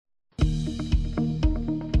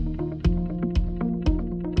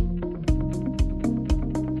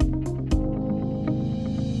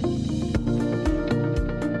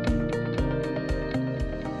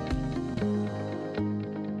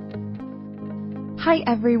Hi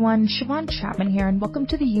everyone, Siobhan Chapman here and welcome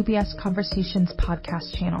to the UBS Conversations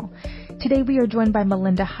podcast channel. Today we are joined by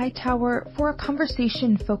Melinda Hightower for a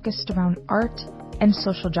conversation focused around art and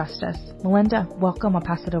social justice. Melinda, welcome. I'll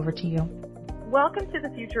pass it over to you. Welcome to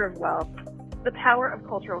the Future of Wealth, the power of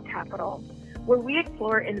cultural capital, where we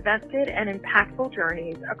explore invested and impactful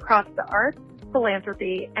journeys across the arts,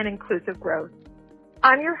 philanthropy, and inclusive growth.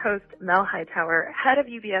 I'm your host, Mel Hightower, head of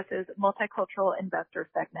UBS's Multicultural Investor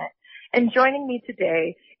segment. And joining me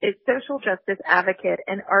today is social justice advocate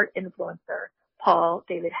and art influencer, Paul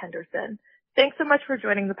David Henderson. Thanks so much for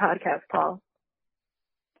joining the podcast, Paul.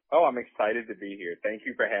 Oh, I'm excited to be here. Thank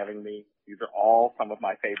you for having me. These are all some of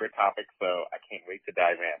my favorite topics, so I can't wait to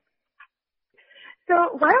dive in.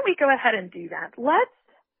 So why don't we go ahead and do that? Let's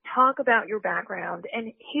talk about your background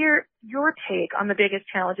and hear your take on the biggest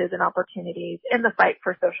challenges and opportunities in the fight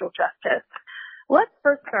for social justice. Let's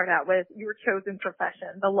first start out with your chosen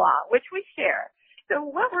profession, the law, which we share. So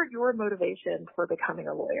what were your motivations for becoming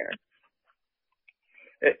a lawyer?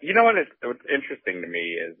 You know what's interesting to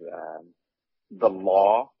me is the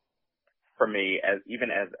law, for me, even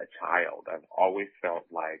as a child, I've always felt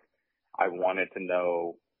like I wanted to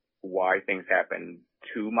know why things happen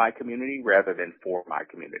to my community rather than for my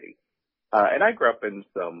community. And I grew up in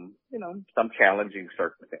some challenging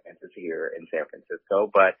circumstances here in San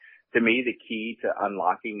Francisco, but to me, the key to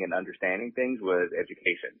unlocking and understanding things was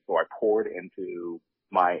education. So I poured into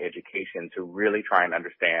my education to really try and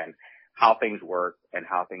understand how things work and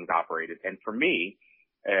how things operated. And for me,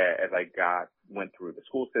 as I went through the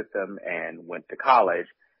school system and went to college,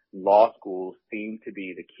 law schools seemed to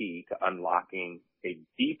be the key to unlocking a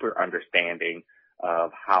deeper understanding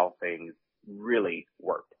of how things really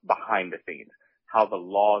worked behind the scenes, how the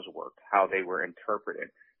laws worked, how they were interpreted,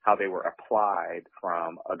 how they were applied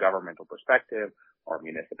from a governmental perspective or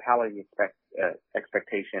municipality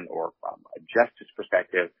expectation or from a justice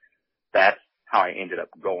perspective. That's how I ended up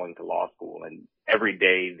going to law school. And every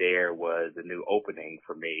day there was a new opening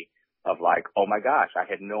for me of like, oh my gosh, I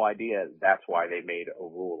had no idea that's why they made a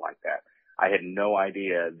rule like that. I had no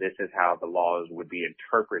idea this is how the laws would be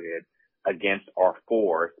interpreted against or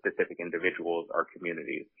for specific individuals or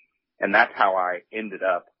communities. And that's how I ended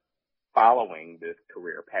up following this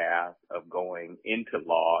career path of going into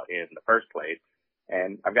law in the first place.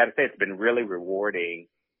 And I've got to say, it's been really rewarding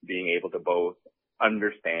being able to both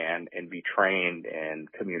understand and be trained in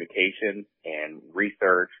communication and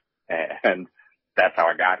research. And that's how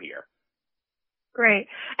I got here. Great.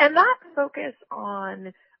 And that focus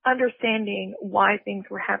on understanding why things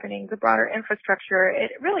were happening, the broader infrastructure,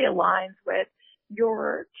 it really aligns with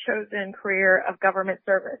your chosen career of government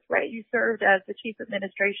service, right? You served as the chief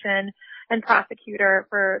administration and prosecutor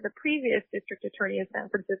for the previous district attorney of San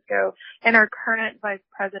Francisco and our current vice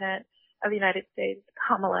president of the United States,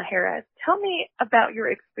 Kamala Harris. Tell me about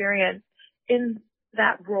your experience in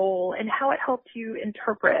that role and how it helped you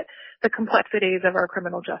interpret the complexities of our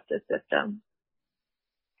criminal justice system.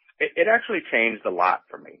 It actually changed a lot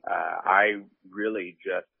for me. I really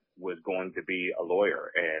just was going to be a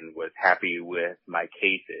lawyer and was happy with my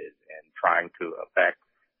cases and trying to affect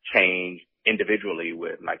change individually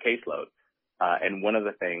with my caseload. And one of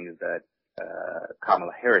the things that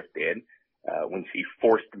Kamala Harris did when she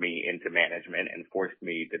forced me into management and forced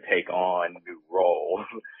me to take on new roles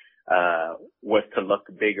was to look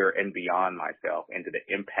bigger and beyond myself into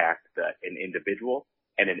the impact that an individual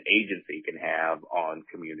and an agency can have on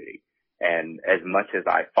community. And as much as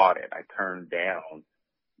I fought it, I turned down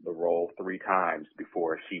the role 3 times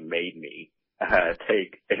before she made me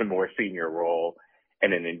take a more senior role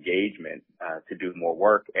and an engagement to do more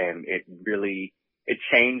work. And it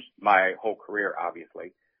changed my whole career,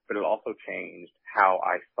 obviously, but it also changed how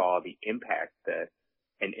I saw the impact that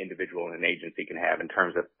an individual and an agency can have in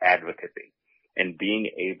terms of advocacy and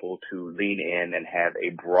being able to lean in and have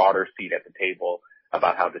a broader seat at the table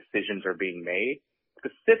about how decisions are being made,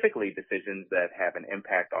 specifically decisions that have an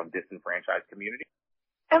impact on disenfranchised communities.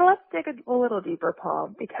 And let's dig a little deeper,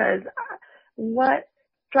 Paul, because what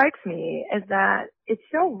strikes me is that it's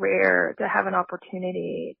so rare to have an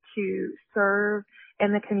opportunity to serve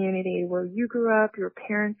in the community where you grew up, your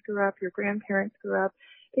parents grew up, your grandparents grew up,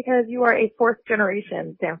 because you are a 4th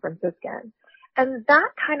generation San Franciscan. And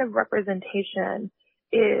that kind of representation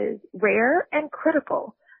is rare and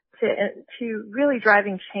critical to really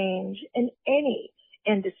driving change in any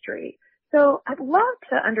industry. So I'd love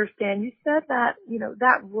to understand, you said that,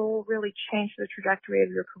 that role really changed the trajectory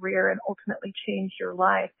of your career and ultimately changed your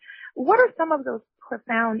life. What are some of those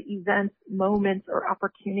profound events, moments, or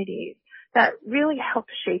opportunities that really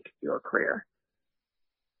helped shape your career?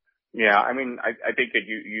 Yeah, I mean, I think that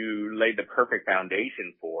you laid the perfect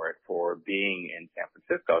foundation for it, for being in San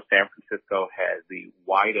Francisco. San Francisco has the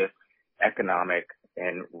widest economic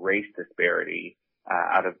and race disparity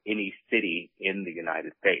out of any city in the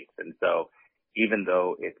United States. And so even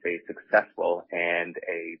though it's a successful and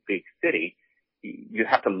a big city, you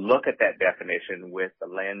have to look at that definition with the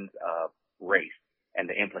lens of race and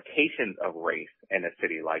the implications of race in a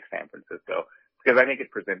city like San Francisco, because I think it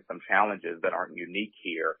presents some challenges that aren't unique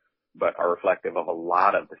here, but are reflective of a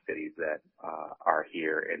lot of the cities that are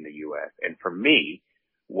here in the U.S. And for me,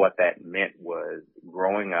 what that meant was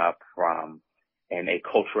growing up in a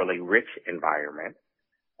culturally rich environment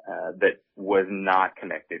that was not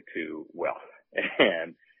connected to wealth.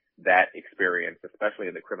 And that experience, especially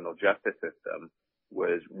in the criminal justice system,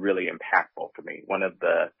 was really impactful to me. One of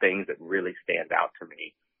the things that really stands out to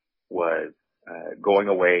me was going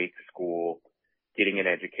away to school, getting an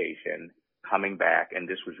education, coming back, and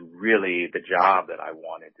this was really the job that I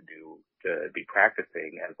wanted to do, to be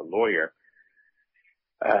practicing as a lawyer.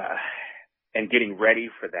 And getting ready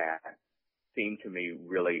for that seemed to me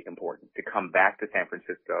really important, to come back to San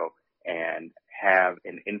Francisco and have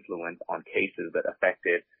an influence on cases that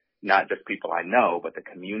affected not just people I know, but the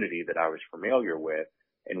community that I was familiar with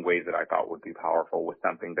in ways that I thought would be powerful, was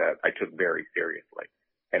something that I took very seriously.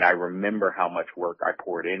 And I remember how much work I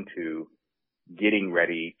poured into getting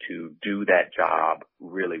ready to do that job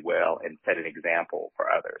really well and set an example for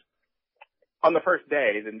others. On the first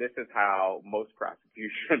days, and this is how most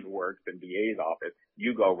prosecution works in DA's office,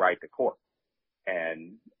 you go right to court.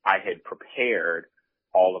 And I had prepared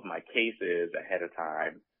all of my cases ahead of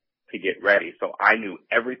time to get ready. So I knew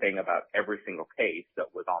everything about every single case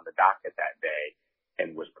that was on the docket that day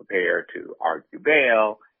and was prepared to argue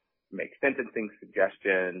bail, make sentencing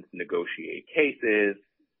suggestions, negotiate cases,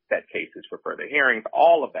 set cases for further hearings,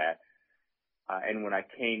 all of that. And when I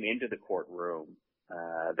came into the courtroom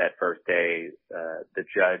that first day, the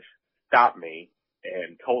judge stopped me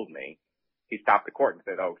and told me, he stopped the court and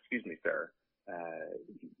said, "Oh, excuse me, sir,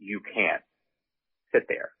 you can't sit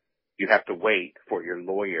there. You have to wait for your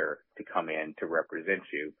lawyer to come in to represent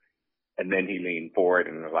you." And then he leaned forward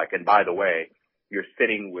and was like, "And by the way, you're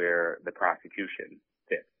sitting where the prosecution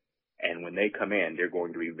sits. And when they come in, they're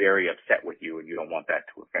going to be very upset with you, and you don't want that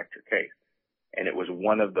to affect your case." And it was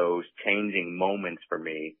one of those changing moments for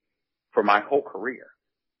me for my whole career.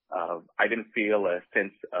 I didn't feel a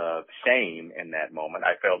sense of shame in that moment.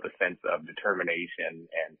 I felt a sense of determination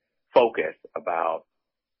and focus about,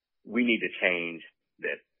 we need to change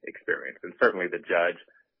this experience. And certainly the judge,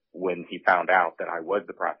 when he found out that I was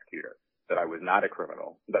the prosecutor, that I was not a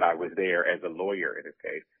criminal, that I was there as a lawyer in this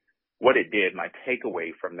case, what it did, my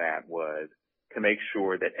takeaway from that was to make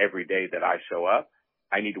sure that every day that I show up,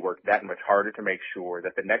 I need to work that much harder to make sure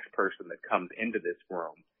that the next person that comes into this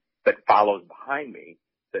room, that follows behind me,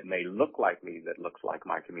 that may look like me, that looks like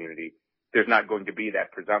my community, there's not going to be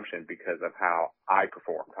that presumption because of how I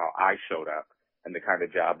performed, how I showed up, and the kind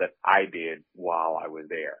of job that I did while I was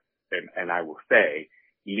there. And I will say,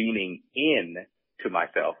 leaning in to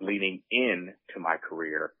myself, leaning in to my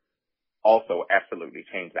career also absolutely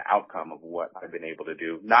changed the outcome of what I've been able to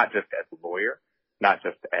do, not just as a lawyer, not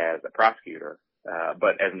just as a prosecutor,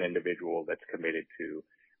 but as an individual that's committed to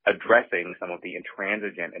addressing some of the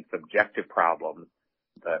intransigent and subjective problems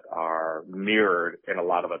that are mirrored in a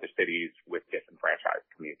lot of other cities with disenfranchised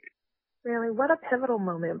communities. Really, what a pivotal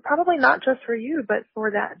moment. Probably not just for you, but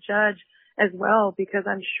for that judge as well, because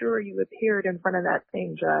I'm sure you appeared in front of that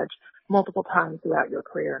same judge multiple times throughout your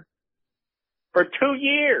career. For 2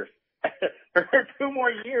 years. For 2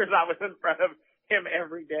 more years, I was in front of him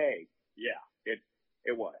every day. Yeah,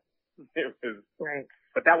 it was. It was. Right.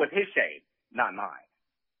 But that was his shame, not mine.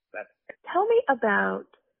 Tell me about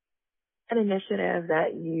an initiative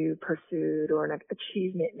that you pursued or an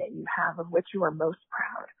achievement that you have of which you are most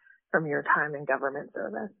proud from your time in government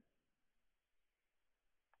service.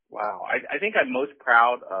 Wow. I think I'm most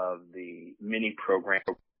proud of the many programs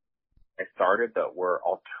I started that were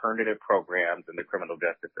alternative programs in the criminal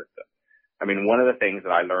justice system. I mean, one of the things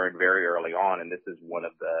that I learned very early on, and this is one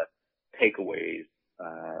of the takeaways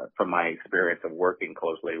from my experience of working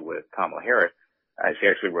closely with Kamala Harris, she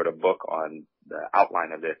actually wrote a book on the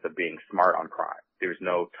outline of this, of being smart on crime. There's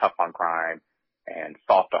no tough on crime and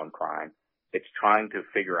soft on crime. It's trying to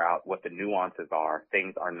figure out what the nuances are.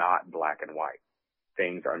 Things are not black and white.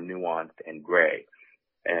 Things are nuanced and gray.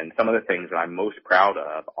 And some of the things that I'm most proud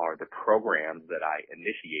of are the programs that I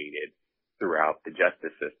initiated throughout the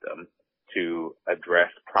justice system to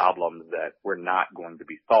address problems that were not going to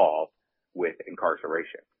be solved with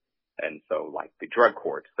incarceration. And so like the drug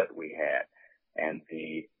courts that we had, and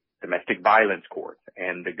the domestic violence courts,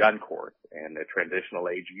 and and the gun courts and the transitional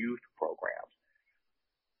age youth programs.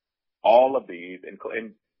 All of these, and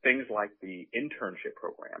things like the internship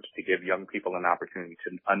programs to give young people an opportunity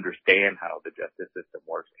to understand how the justice system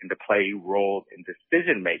works and to play roles in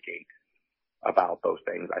decision making about those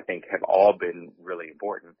things, I think have all been really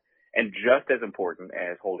important. And just as important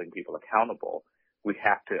as holding people accountable, we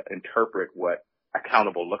have to interpret what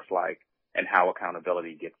accountable looks like and how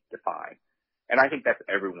accountability gets defined. And I think that's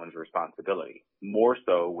everyone's responsibility, more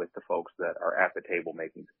so with the folks that are at the table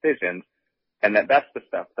making decisions. And that's the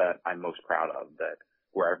stuff that I'm most proud of, that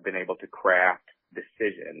where I've been able to craft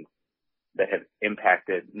decisions that have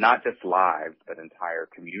impacted not just lives, but entire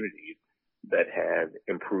communities, that have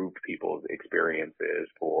improved people's experiences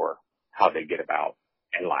for how they get about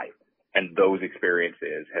in life. And those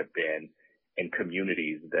experiences have been in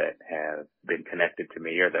communities that have been connected to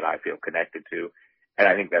me or that I feel connected to. And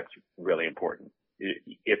I think that's really important.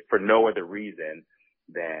 If for no other reason,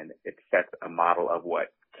 then it sets a model of what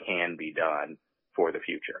can be done for the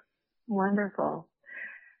future. Wonderful.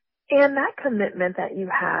 And that commitment that you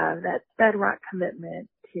have, that bedrock commitment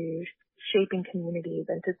to shaping communities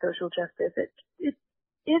and to social justice, it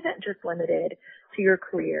isn't just limited to your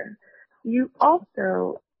career. You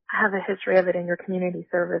also have a history of it in your community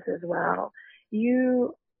service as well.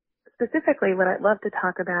 You, specifically, what I'd love to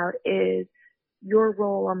talk about is your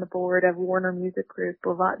role on the board of Warner Music Group,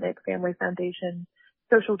 Blavatnik Family Foundation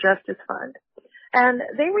Social Justice Fund. And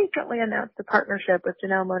they recently announced a partnership with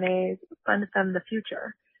Janelle Monáe's Fund Them the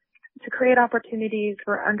Future to create opportunities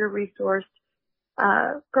for under-resourced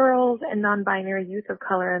girls and non-binary youth of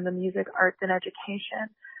color in the music, arts, and education.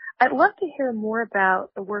 I'd love to hear more about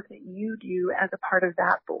the work that you do as a part of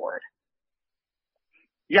that board.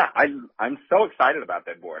 Yeah, I'm so excited about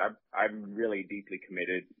that board. I'm really deeply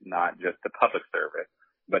committed, not just to public service,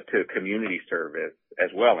 but to community service as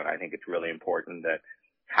well. And I think it's really important that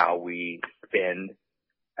how we spend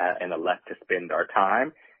and elect to spend our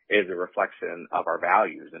time is a reflection of our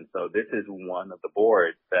values. And so this is one of the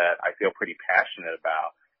boards that I feel pretty passionate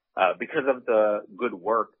about because of the good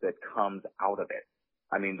work that comes out of it.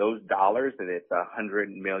 I mean, those dollars, that it's $100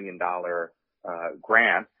 million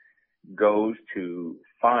grant, goes to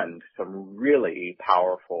fund some really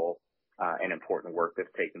powerful and important work that's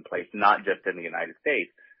taken place, not just in the United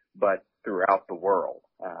States, but throughout the world.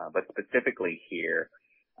 But specifically here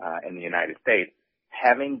in the United States,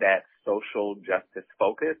 having that social justice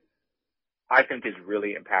focus, I think, is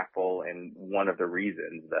really impactful, and one of the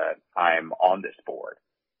reasons that I'm on this board,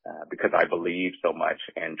 because I believe so much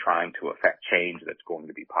in trying to affect change that's going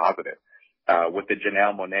to be positive. With the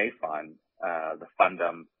Janelle Monáe Fund, the Fund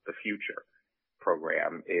Them the Future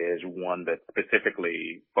program is one that's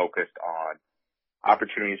specifically focused on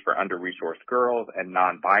opportunities for under-resourced girls and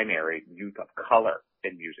non-binary youth of color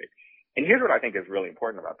in music. And here's what I think is really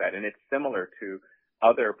important about that, and it's similar to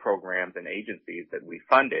other programs and agencies that we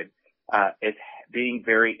funded, is being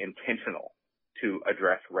very intentional to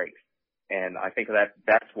address race. And I think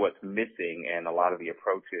that's what's missing in a lot of the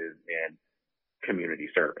approaches in community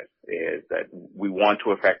service, is that we want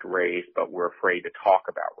to affect race, but we're afraid to talk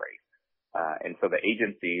about race. And so the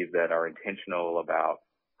agencies that are intentional about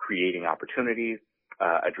creating opportunities,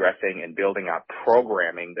 addressing and building out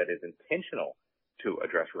programming that is intentional to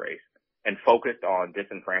address race and focused on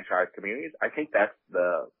disenfranchised communities, I think that's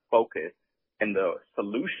the focus and the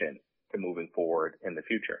solution to moving forward in the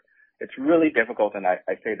future. It's really difficult, and I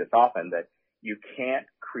say this often, that you can't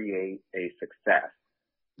create a success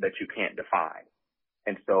that you can't define.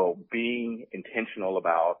 And so being intentional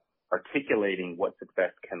about articulating what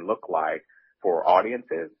success can look like for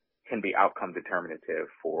audiences can be outcome determinative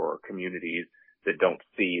for communities that don't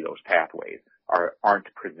see those pathways or aren't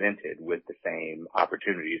presented with the same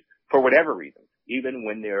opportunities for whatever reason. Even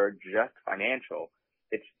when they're just financial,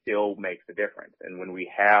 it still makes a difference. And when we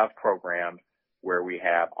have programs where we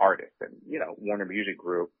have artists, and, Warner Music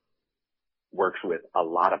Group works with a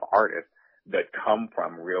lot of artists that come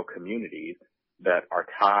from real communities that are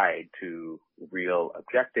tied to real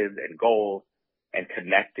objectives and goals, and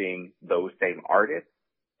connecting those same artists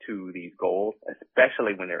to these goals,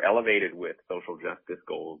 especially when they're elevated with social justice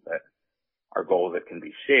goals that are goals that can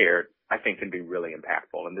be shared, I think can be really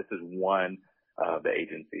impactful. And this is one of the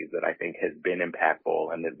agencies that I think has been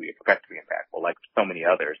impactful and that we expect to be impactful, like so many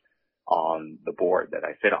others on the board that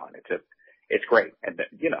I sit on. It's great. And,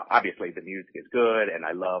 obviously the music is good, and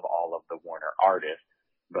I love all of the Warner artists,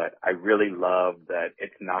 but I really love that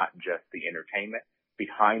it's not just the entertainment.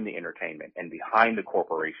 Behind the entertainment and behind the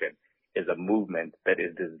corporation is a movement that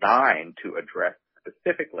is designed to address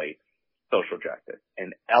specifically social justice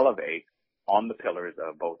and elevate on the pillars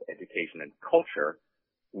of both education and culture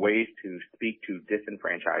ways to speak to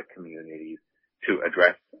disenfranchised communities to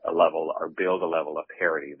address a level or build a level of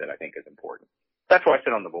parity that I think is important. That's why I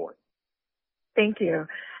sit on the board. Thank you.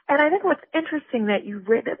 And I think what's interesting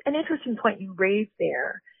an interesting point you raised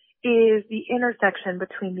there is the intersection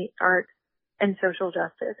between the arts and social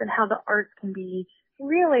justice and how the arts can be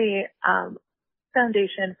really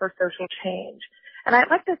foundation for social change. And I'd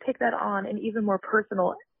like to take that on an even more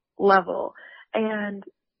personal level. And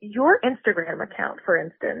your Instagram account, for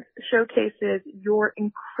instance, showcases your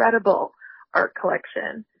incredible art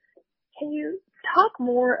collection. Can you talk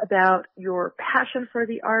more about your passion for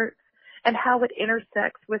the arts and how it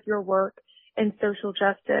intersects with your work in social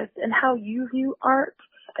justice and how you view art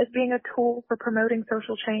as being a tool for promoting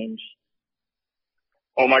social change?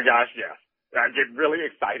 Oh my gosh, yes. I get really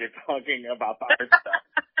excited talking about the art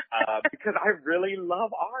stuff because I really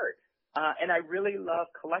love art and I really love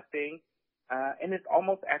collecting. And it's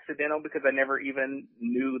almost accidental because I never even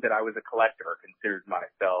knew that I was a collector or considered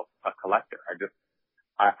myself a collector.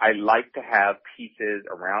 I like to have pieces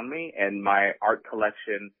around me, and my art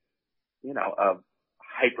collection, of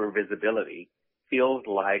hyper visibility feels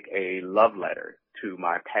like a love letter to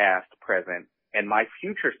my past, present, and my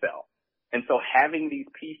future self. And so having these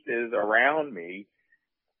pieces around me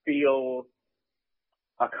feels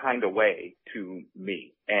a kind of way to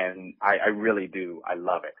me. And I really do. I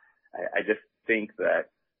love it. I just think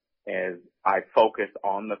that as I focus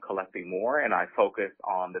on the collecting more and I focus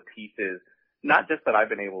on the pieces, not just that I've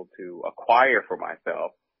been able to acquire for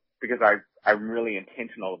myself, because I'm really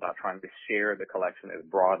intentional about trying to share the collection as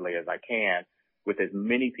broadly as I can with as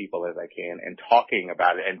many people as I can and talking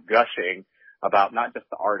about it and gushing about not just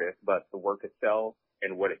the artist, but the work itself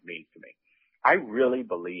and what it means to me. I really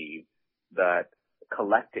believe that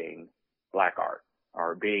collecting Black art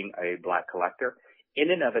or being a Black collector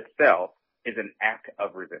in and of itself is an act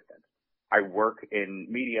of resistance. I work in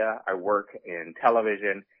media, I work in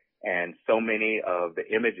television, and so many of the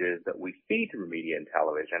images that we see through media and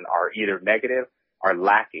television are either negative or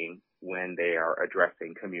lacking when they are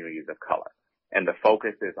addressing communities of color. And the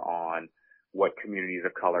focus is on what communities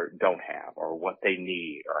of color don't have or what they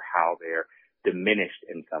need or how they're diminished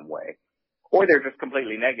in some way. Or they're just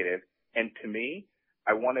completely negative. And to me,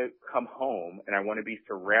 I want to come home and I want to be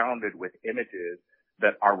surrounded with images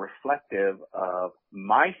that are reflective of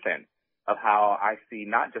my sense of how I see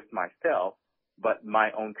not just myself, but my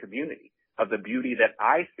own community, of the beauty that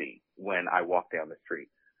I see when I walk down the street,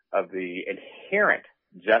 of the inherent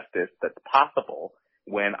justice that's possible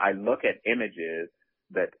when I look at images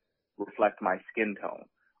that reflect my skin tone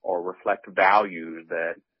or reflect values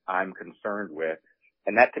that I'm concerned with.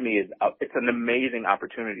 And that to me it's an amazing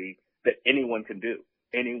opportunity that anyone can do.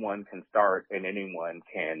 Anyone can start and anyone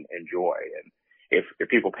can enjoy. And if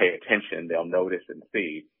people pay attention, they'll notice and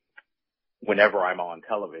see whenever I'm on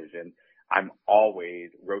television, I'm always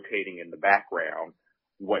rotating in the background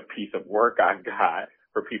what piece of work I've got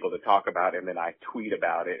for people to talk about, and then I tweet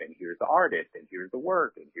about it, and here's the artist, and here's the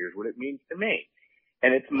work, and here's what it means to me.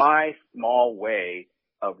 And it's my small way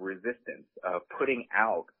of resistance, of putting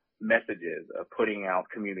out messages, of putting out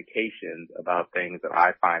communications about things that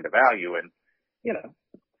I find of value. And,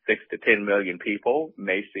 6 to 10 million people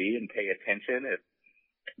may see and pay attention. It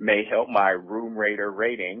may help my room rater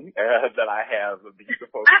rating that I have a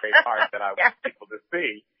beautiful, great art that I want people to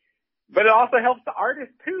see. But it also helps the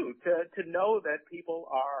artist too to know that people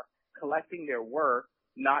are collecting their work,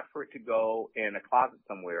 not for it to go in a closet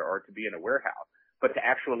somewhere or to be in a warehouse, but to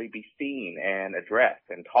actually be seen and addressed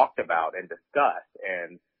and talked about and discussed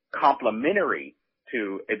and complementary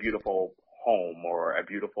to a beautiful home or a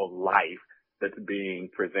beautiful life that's being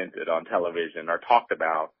presented on television or talked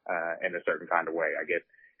about in a certain kind of way.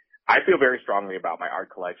 I feel very strongly about my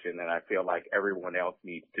art collection, and I feel like everyone else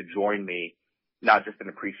needs to join me, not just in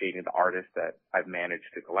appreciating the artists that I've managed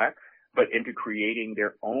to collect, but into creating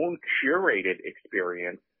their own curated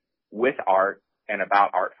experience with art and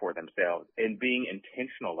about art for themselves and being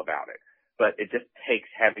intentional about it. But it just takes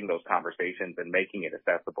having those conversations and making it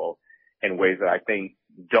accessible in ways that I think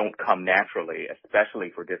don't come naturally,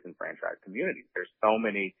 especially for disenfranchised communities. There's so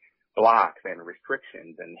many blocks and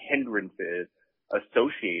restrictions and hindrances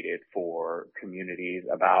associated for communities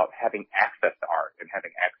about having access to art and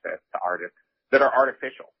having access to artists that are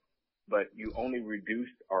artificial. But you only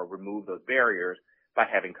reduce or remove those barriers by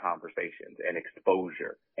having conversations and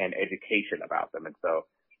exposure and education about them. And so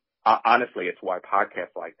honestly, it's why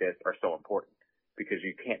podcasts like this are so important, because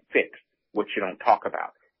you can't fix what you don't talk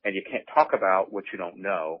about, and you can't talk about what you don't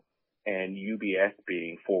know. And UBS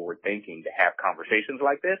being forward thinking to have conversations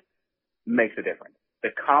like this makes a difference. The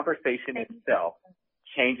conversation itself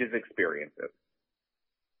changes experiences.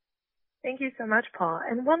 Thank you so much, Paul.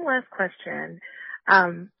 And one last question.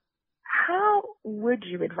 How would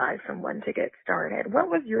you advise someone to get started? What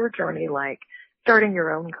was your journey like starting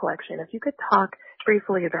your own collection? If you could talk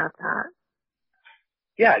briefly about that.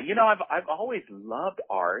 Yeah, I've always loved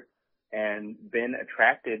art and been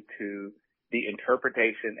attracted to the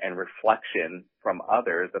interpretation and reflection from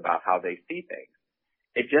others about how they see things.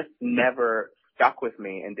 It just never stuck with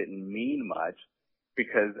me and didn't mean much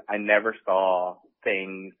because I never saw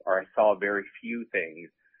things, or I saw very few things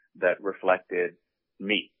that reflected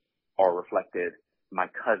me or reflected my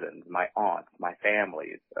cousins, my aunts, my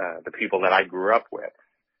families, the people that I grew up with.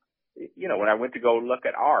 When I went to go look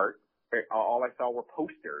at art, all I saw were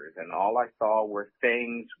posters, and all I saw were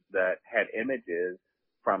things that had images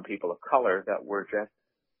from people of color that were just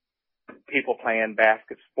people playing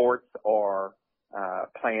sports or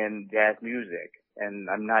playing jazz music. And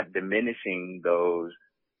I'm not diminishing those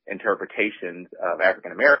interpretations of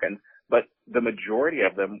African Americans, but the majority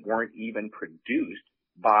of them weren't even produced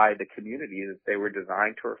by the community that they were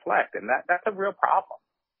designed to reflect. And that's a real problem.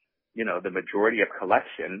 The majority of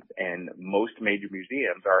collections and most major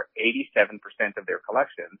museums are 87% of their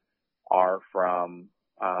collections are from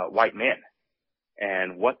white men.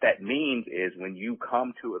 And what that means is when you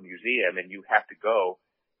come to a museum and you have to go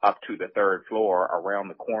up to the third floor around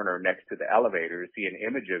the corner next to the elevator to see an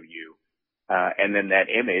image of you, and then that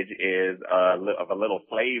image is of a little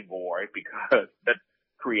slave boy because that's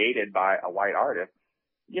created by a white artist,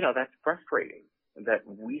 that's frustrating that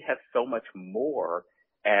we have so much more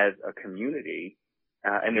as a community,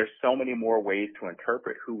 and there's so many more ways to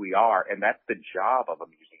interpret who we are, and that's the job of a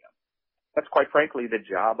museum. That's quite frankly the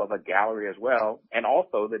job of a gallery as well, and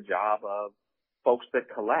also the job of folks that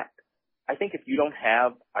collect. I think if you don't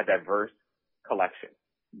have a diverse collection,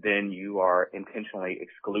 then you are intentionally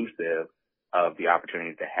exclusive of the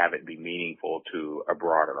opportunity to have it be meaningful to a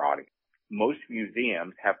broader audience. Most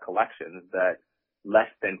museums have collections that less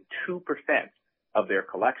than 2% of their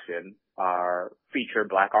collection feature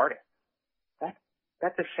Black artists.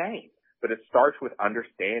 That's a shame. But it starts with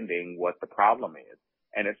understanding what the problem is.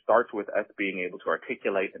 And it starts with us being able to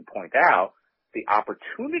articulate and point out the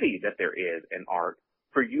opportunity that there is in art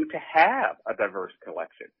for you to have a diverse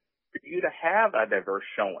collection, for you to have a diverse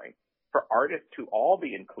showing, for artists to all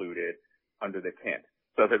be included under the tent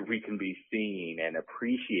so that we can be seen and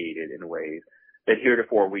appreciated in ways that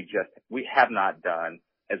heretofore we have not done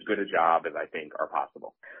as good a job as I think are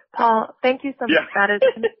possible. Paul, thank you so much. Yeah. That is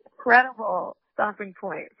an incredible stopping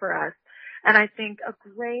point for us. And I think a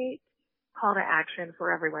great call to action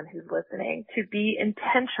for everyone who's listening to be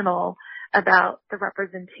intentional about the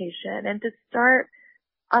representation and to start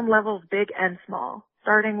on levels big and small,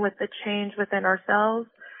 starting with the change within ourselves,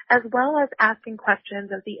 as well as asking questions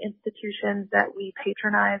of the institutions that we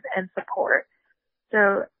patronize and support.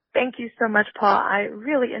 So thank you so much, Paul. I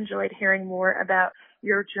really enjoyed hearing more about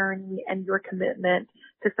your journey and your commitment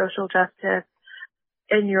to social justice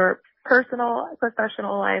in your personal,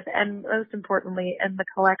 professional life, and most importantly, in the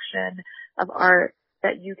collection of art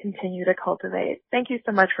that you continue to cultivate. Thank you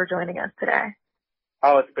so much for joining us today.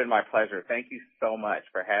 Oh, it's been my pleasure. Thank you so much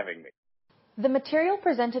for having me. The material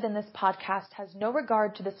presented in this podcast has no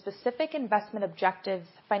regard to the specific investment objectives,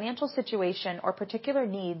 financial situation, or particular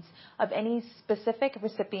needs of any specific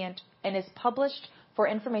recipient and is published for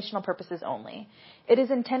informational purposes only. It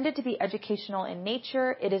is intended to be educational in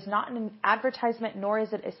nature. It is not an advertisement, nor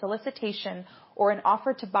is it a solicitation or an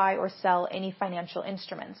offer to buy or sell any financial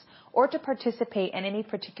instruments, or to participate in any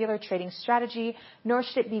particular trading strategy, nor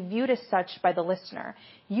should it be viewed as such by the listener.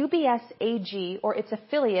 UBS AG or its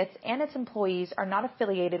affiliates and its employees are not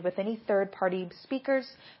affiliated with any third-party speakers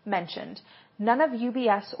mentioned. None of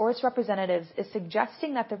UBS or its representatives is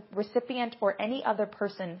suggesting that the recipient or any other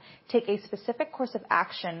person take a specific course of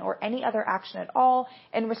action or any other action at all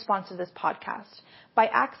in response to this podcast. By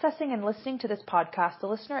accessing and listening to this podcast, the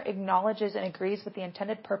listener acknowledges and agrees with the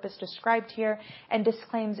intended purpose described here and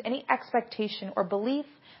disclaims any expectation or belief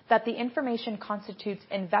that the information constitutes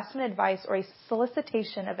investment advice or a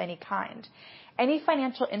solicitation of any kind. Any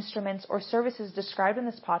financial instruments or services described in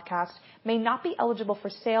this podcast may not be eligible for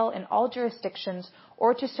sale in all jurisdictions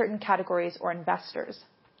or to certain categories or investors.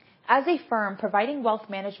 As a firm providing wealth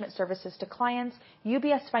management services to clients,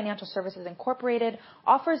 UBS Financial Services Incorporated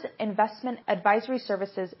offers investment advisory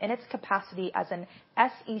services in its capacity as an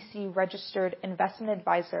SEC-registered investment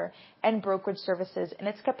advisor and brokerage services in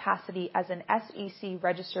its capacity as an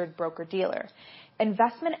SEC-registered broker-dealer.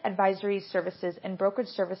 Investment advisory services and brokerage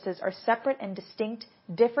services are separate and distinct,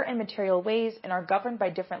 differ in material ways, and are governed by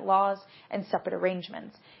different laws and separate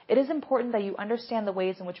arrangements. It is important that you understand the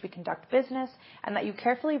ways in which we conduct business and that you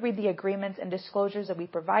carefully read the agreements and disclosures that we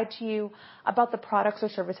provide to you about the products or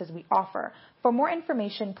services we offer. For more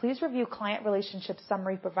information, please review Client Relationship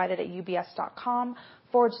Summary provided at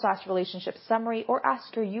ubs.com/relationship summary or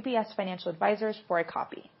ask your UBS financial advisors for a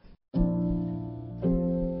copy.